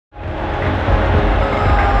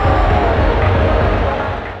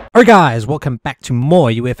Alright guys, welcome back to more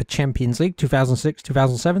UEFA Champions League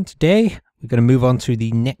 2006-2007. Today we're going to move on to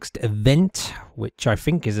the next event, which I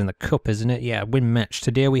think is in the Cup, isn't it? Yeah, win match.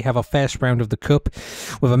 Today we have our first round of the Cup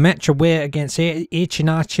with a match away against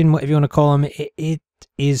Achin, whatever you want to call them. It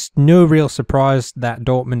is no real surprise that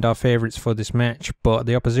Dortmund are favourites for this match, but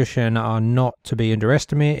the opposition are not to be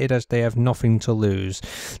underestimated as they have nothing to lose.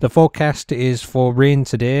 The forecast is for rain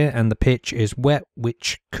today and the pitch is wet,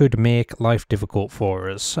 which could make life difficult for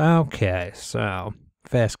us. Okay, so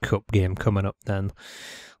first Cup game coming up then.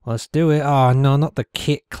 Let's do it. Oh no, not the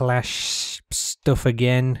kit clash stuff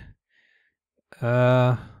again. You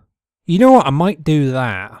know what? I might do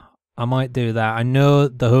that. I know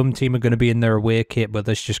the home team are going to be in their away kit, but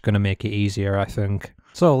that's just going to make it easier, I think.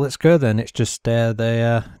 So let's go then. It's just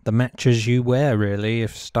the matches you wear, really.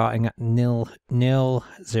 If starting at 0-0,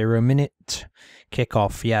 0 minute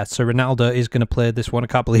kickoff. Yeah, so Ronaldo is going to play this one. I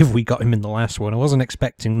can't believe we got him in the last one. I wasn't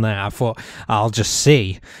expecting that. I thought I'll just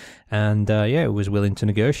see. And yeah, he was willing to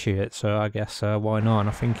negotiate, so I guess why not? And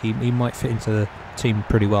I think he might fit into the team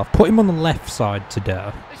pretty well. Put him on the left side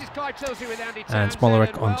today, and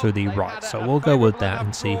Smolarek onto the right. So we'll go with that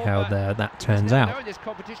and see how that turns out.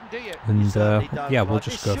 And yeah, we'll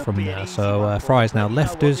just go from there. So Fry's now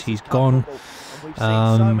left us, he's gone.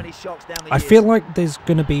 I feel like there's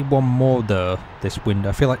going to be one more though, this window.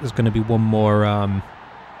 I feel like there's going to be one more,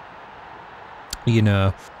 you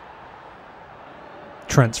know,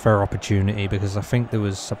 transfer opportunity, because I think there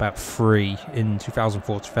was about 3 in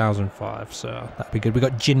 2004-2005, so that'd be good. We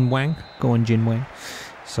got Jin Wang, go on Jin Wang.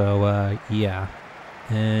 So yeah,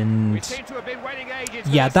 and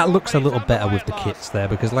yeah, that looks a little better with the kits there,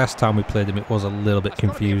 because last time we played them it was a little bit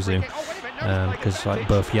confusing, because like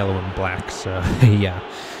both yellow and black. So yeah,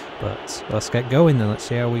 but let's get going then. Let's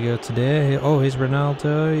see how we go today. Oh, here's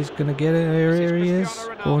Ronaldo, he's gonna get it. Here he is.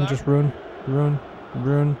 Go on, just run.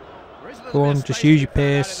 Go on, just use your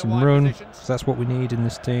pace and run, because that's what we need in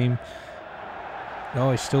this team.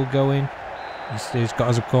 Oh, he's still going. He's got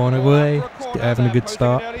us a corner away. He's having a good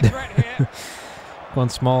start. Go on,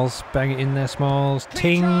 Smalls. Bang it in there, Smalls.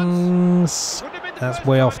 Tings. That's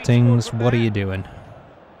way off, Tings. What are you doing?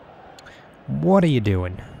 What are you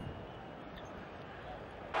doing?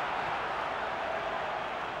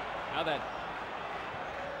 Now then.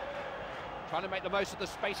 Trying to make the most of the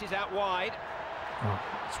spaces out wide. Oh,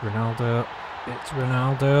 it's Ronaldo. It's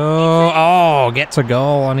Ronaldo. Oh, gets a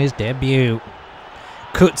goal on his debut.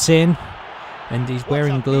 Cuts in, and he's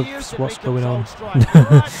wearing gloves. What's going on?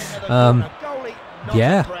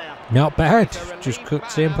 Yeah, not bad. Just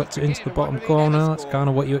cuts in, puts it into the bottom corner. That's kind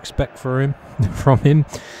of what you expect for him, from him,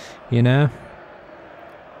 you know.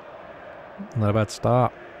 Not a bad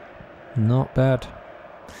start. Not bad.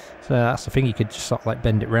 So that's the thing. He could just sort of like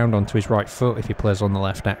bend it round onto his right foot if he plays on the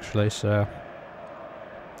left, actually. So.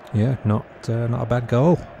 Yeah, not a bad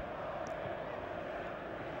goal.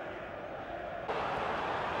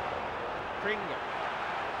 Pringle.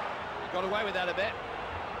 He got away with that a bit.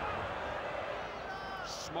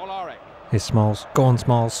 Smolarek. Here's Smalls. Go on,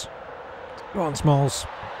 Smalls. Go on, Smalls.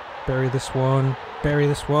 Bury this one. Bury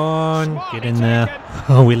this one. Get in there.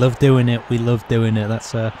 Oh, we love doing it. We love doing it.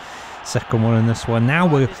 That's a second one in this one. Now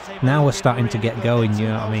we're starting to get going. You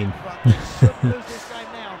know what I mean?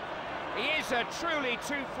 A truly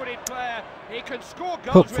two-footed player. He can score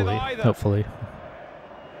goals with either. Hopefully.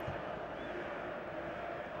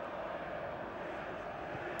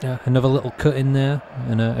 Yeah, another little cut in there,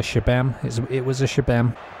 and a shabam. It was a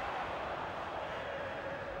shabam.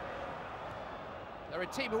 They're a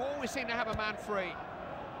team who always seem to have a man free.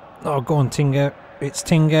 Oh, go on, Tinga. It's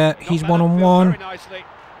Tinga. He's one-on-one.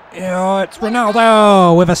 Yeah, it's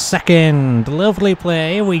Ronaldo with a second. Lovely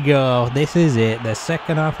play. Here we go. This is it. The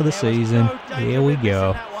second half of the season. Here we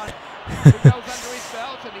go.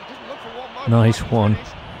 Nice one.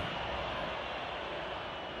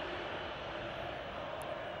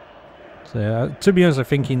 So, to be honest, I'm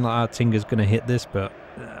thinking like Tinga's going to hit this, but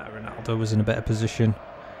Ronaldo was in a better position.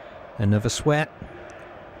 Another sweat.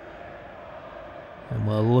 And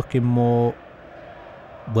we're looking more...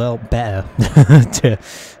 well, better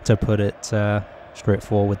to put it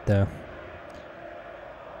straightforward there.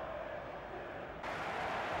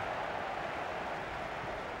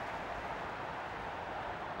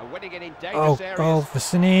 Oh, goal for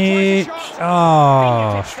Sinic.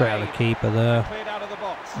 Oh, straight out of the keeper there.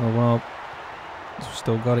 Oh well,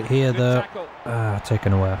 still got it here though.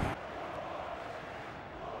 Taken away.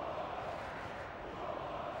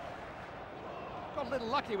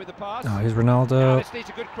 Oh, here's Ronaldo.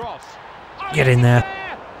 Get in there.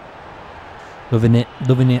 Loving it,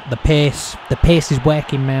 loving it. The pace is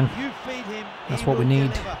working, man. That's what we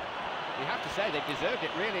need. You have to say they they've deserved it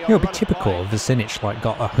really. You know, it'd be typical if Vicinic like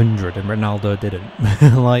got 100 and Ronaldo didn't.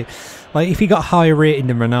 like if he got higher rating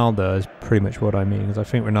than Ronaldo is pretty much what I mean. Because I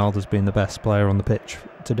think Ronaldo's been the best player on the pitch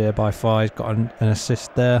today by far. He's got an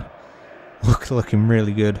assist there. Looking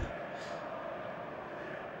really good.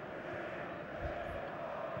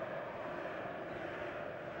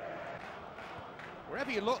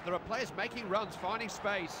 Wherever you look, there are players making runs, finding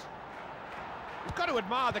space. You've got to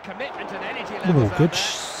admire the commitment and energy levels. Oh, good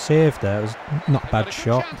save there. It was not a bad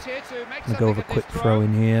shot. I'm going to go with a quick throw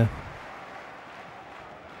in here.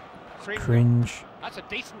 Cringe.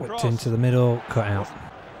 Whipped into the middle. Cut out.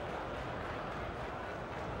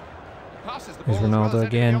 Here's Ronaldo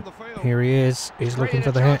again. Here he is. He's looking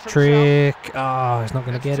for the hat-trick. Oh, he's not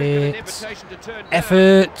going to get it.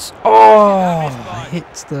 Effort. Oh,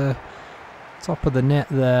 hits the top of the net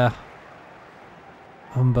there.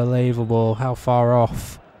 Unbelievable. How far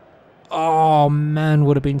off. Oh, man,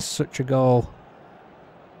 would have been such a goal.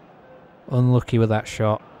 Unlucky with that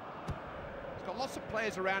shot. He's got lots of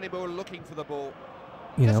players around him who are looking for the ball.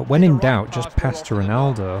 You know, when in doubt, just pass to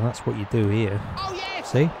Ronaldo. That's what you do here. Oh,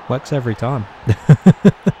 yes. See? Works every time.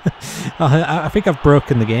 I think I've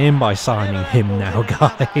broken the game by signing him now,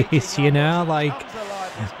 guys. You know, like,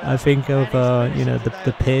 I think of, you know,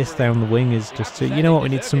 the pace down the wing is just, you know what, we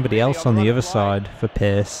need somebody else on the other side for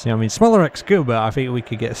pace. You know, I mean, L.R.S good, but I think we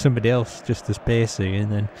could get somebody else just as pacey,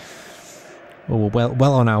 and then, well, we're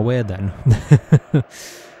well on our way then.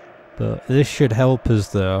 But this should help us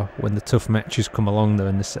though when the tough matches come along though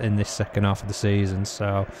in this second half of the season.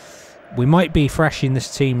 So we might be fresh in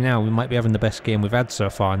this team now. We might be having the best game we've had so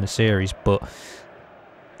far in the series, but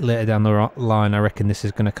later down the line, I reckon this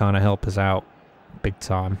is going to kind of help us out big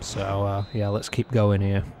time. So yeah, let's keep going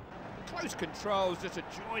here. Close controls, just a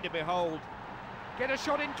joy to behold. Get a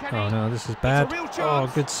shot in, Kenny. Oh no, this is bad.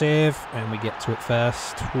 Oh, good save, and we get to it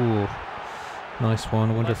first. Ooh, nice one.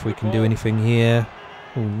 I wonder if we can do anything here.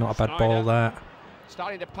 Ooh, not a bad ball that.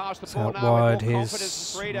 Starting to pass the ball out wide. Here's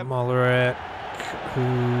Emotronic,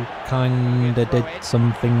 who kinda did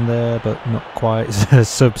something there, but not quite.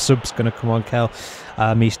 Sub's gonna come on, Kel.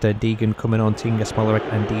 Mr. Deegan coming on, Tinga, Emotronic,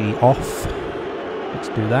 and D off. Let's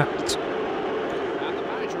do that.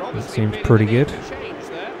 That seems pretty good.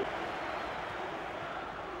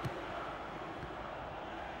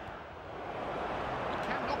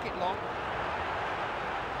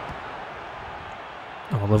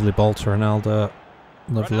 Oh, lovely ball to Ronaldo.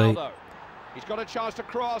 Lovely. He's got a chance to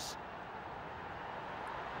cross.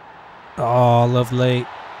 Oh, lovely.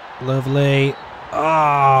 Lovely.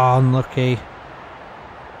 Oh, unlucky.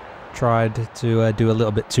 Tried to do a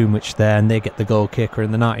little bit too much there, and they get the goal kicker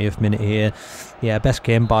in the 90th minute here. Yeah, best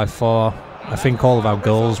game by far. I think all of our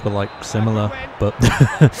goals were like similar, but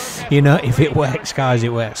you know, if it works, guys,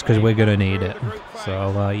 it works because we're going to need it.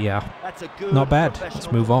 So, yeah, not bad.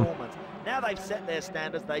 Let's move on. Now they've set their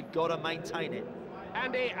standards, they've got to maintain it.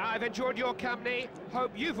 Andy, I've enjoyed your company.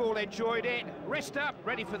 Hope you've all enjoyed it. Rest up,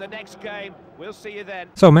 ready for the next game. We'll see you then.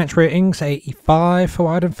 So match ratings, 85 for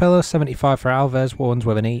Weidenfeller, 75 for Alves, ones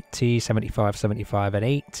with an 80, 75, 75 and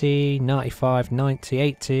 80, 95, 90,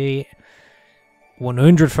 80,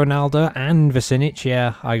 100 for Ronaldo and Vicinic.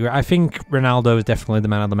 Yeah, I agree. I think Ronaldo is definitely the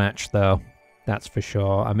man of the match though. That's for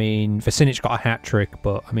sure. I mean, Vicinic got a hat-trick,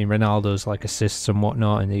 but I mean, Ronaldo's like assists and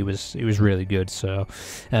whatnot, and he was really good. So,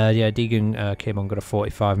 yeah, Deegan came on, got a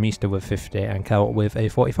 45, Meester with 50, and Kel with a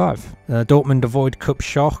 45. Dortmund avoid cup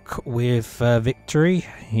shock with victory.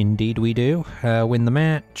 Indeed, we do. Win the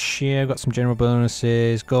match. Yeah, got some general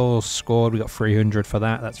bonuses. Goals scored. We got 300 for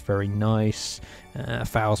that. That's very nice.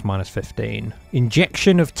 Fouls minus 15.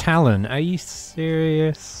 Injection of talent. Are you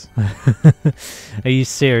serious? Are you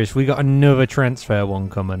serious? We got another transfer one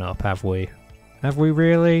coming up, have we? Have we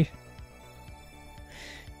really?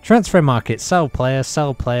 Transfer market. Sell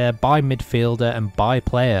player, buy midfielder, and buy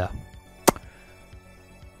player.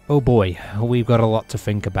 Oh boy, we've got a lot to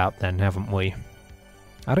think about then, haven't we?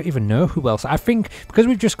 I don't even know who else. I think because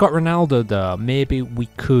we've just got Ronaldo though, maybe we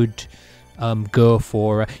could go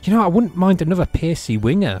for, you know, I wouldn't mind another pacey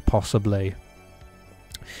winger, possibly.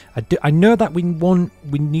 I know that we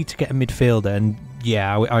need to get a midfielder, and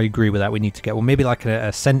yeah, I agree with that. We need to get, well, maybe like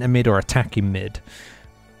a centre mid or attacking mid.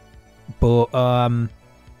 But,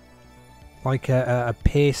 like a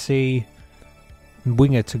pacey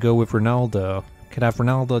winger to go with Ronaldo. Could have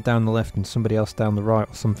Ronaldo down the left and somebody else down the right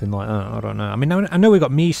or something like that. I don't know. I mean, I know we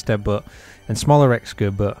got Meester, and L.R.S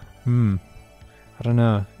good, but, I don't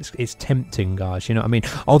know. It's tempting, guys. You know what I mean?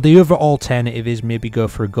 Or the other alternative is maybe go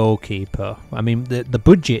for a goalkeeper. I mean, the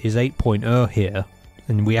budget is 8.0 here.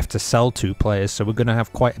 and we have to sell 2 players, so we're going to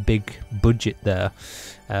have quite a big budget there.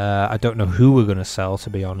 I don't know who we're going to sell, to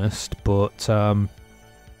be honest, but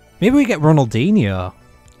maybe we get Ronaldinho,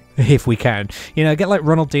 if we can. You know, get like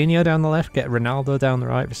Ronaldinho down the left, get Ronaldo down the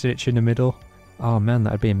right, Vicinich in the middle. Oh man,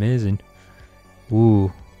 that'd be amazing.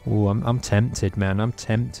 Ooh, I'm tempted, man, I'm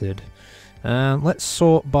tempted. Let's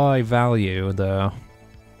sort by value, though.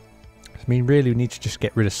 I mean, really, we need to just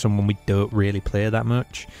get rid of someone we don't really play that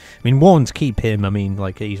much. I mean, one, to keep him, I mean,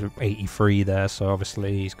 like, he's 83 there, so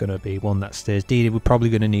obviously he's going to be one that stays. Didi, we're probably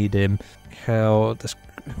going to need him. Kel,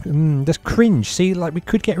 there's Cringe. See, like, we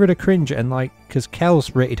could get rid of Cringe, and, like, because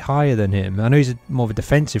Kel's rated higher than him. I know he's more of a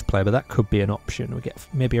defensive player, but that could be an option. We get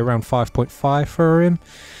maybe around 5.5 for him.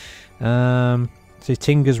 So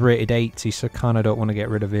Tinga's rated 80, so kind of don't want to get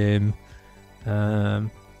rid of him.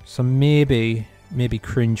 So maybe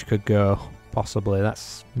Cringe could go, possibly.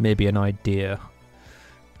 That's maybe an idea.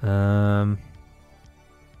 And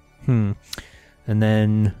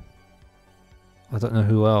then I don't know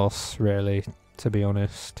who else, really, to be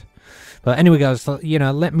honest. But anyway, guys, you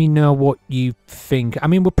know, let me know what you think. I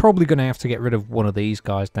mean, we're probably going to have to get rid of one of these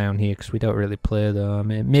guys down here because we don't really play them. I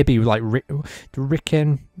mean, maybe like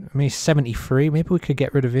Ricken. I mean, he's 73. Maybe we could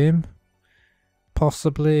get rid of him.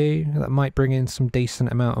 Possibly. That might bring in some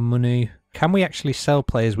decent amount of money. Can we actually sell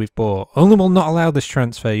players we've bought? Only will not allow this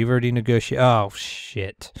transfer. You've already negotiated. Oh,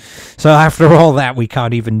 shit. So after all that, we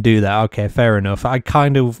can't even do that. Okay, fair enough. I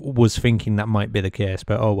kind of was thinking that might be the case,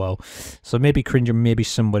 but oh well. So maybe Cringe and maybe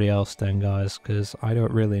somebody else then, guys, because I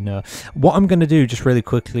don't really know. What I'm going to do, just really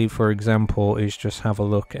quickly, for example, is just have a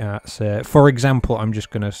look at, say, for example, I'm just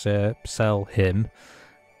going to say sell him.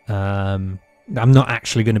 I'm not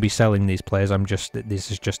actually going to be selling these players. This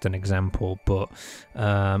is just an example, but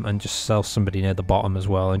and just sell somebody near the bottom as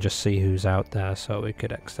well, and just see who's out there. So we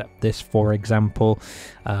could accept this, for example.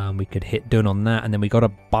 We could hit done on that, and then we got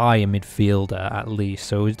to buy a midfielder at least.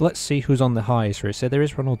 So let's see who's on the highest rate. So there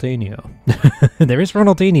is Ronaldinho. There is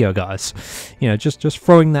Ronaldinho, guys. You know, just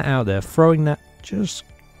throwing that out there, throwing that just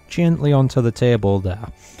gently onto the table there.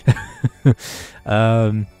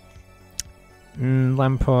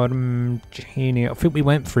 Lampard, Jahini. I think we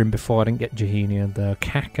went for him before. I didn't get Jahini there.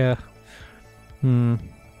 Kaka.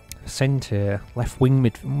 Centre. Left wing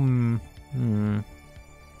mid. Don't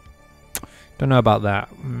know about that.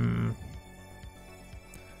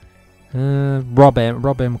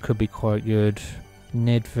 Robin could be quite good.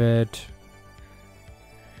 Nedved.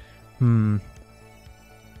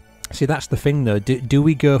 See, that's the thing though. Do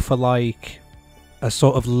we go for like a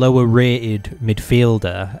sort of lower rated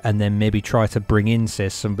midfielder and then maybe try to bring in, say,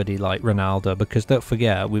 somebody like Ronaldo? Because don't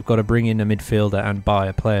forget, we've got to bring in a midfielder and buy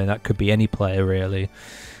a player. That could be any player, really.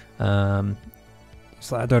 So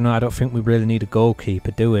I don't know. I don't think we really need a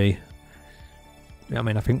goalkeeper, do we? I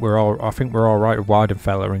mean, I think we're all right with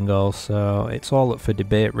Weidenfeller in goal. So it's all up for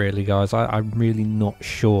debate, really, guys. I'm really not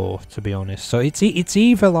sure, to be honest. So it's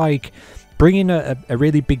either like bringing a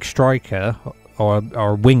really big striker or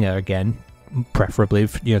a winger again, preferably,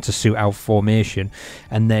 you know, to suit our formation,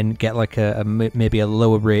 and then get like maybe a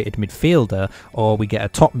lower rated midfielder, or we get a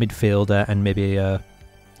top midfielder and maybe a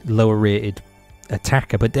lower rated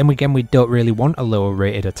attacker. But then again, we don't really want a lower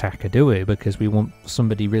rated attacker, do we? Because we want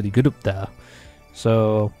somebody really good up there.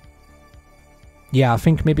 So yeah, I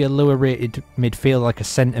think maybe a lower rated midfield, like a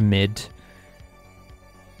centre mid,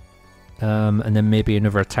 and then maybe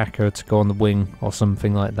another attacker to go on the wing or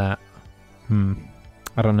something like that.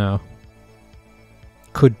 I don't know.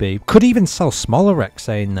 Could be. Could even sell Smolarek,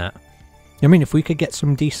 saying that. I mean, if we could get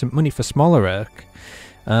some decent money for Smolarek,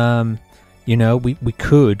 you know, we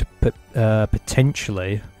could, but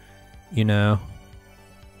potentially, you know,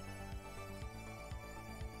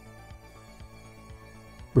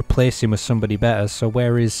 replace him with somebody better. So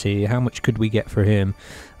where is he? How much could we get for him?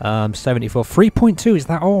 74. 3.2, is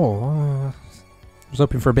that all? I was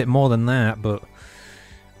hoping for a bit more than that, but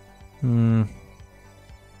to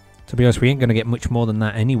be honest, we ain't going to get much more than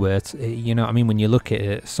that anyway. You know what I mean? When you look at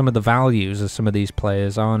it, some of the values of some of these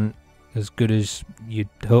players aren't as good as you'd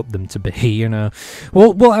hope them to be, you know.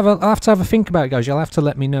 Well, I'll have to have a think about it, guys. You'll have to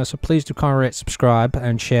let me know. So please do comment, rate, subscribe,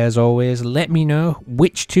 and share as always. Let me know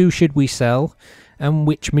which two should we sell and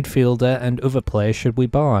which midfielder and other players should we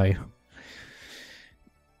buy.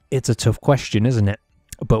 It's a tough question, isn't it?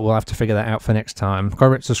 But we'll have to figure that out for next time.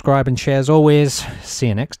 Comment, subscribe, and share as always. See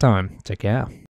you next time. Take care.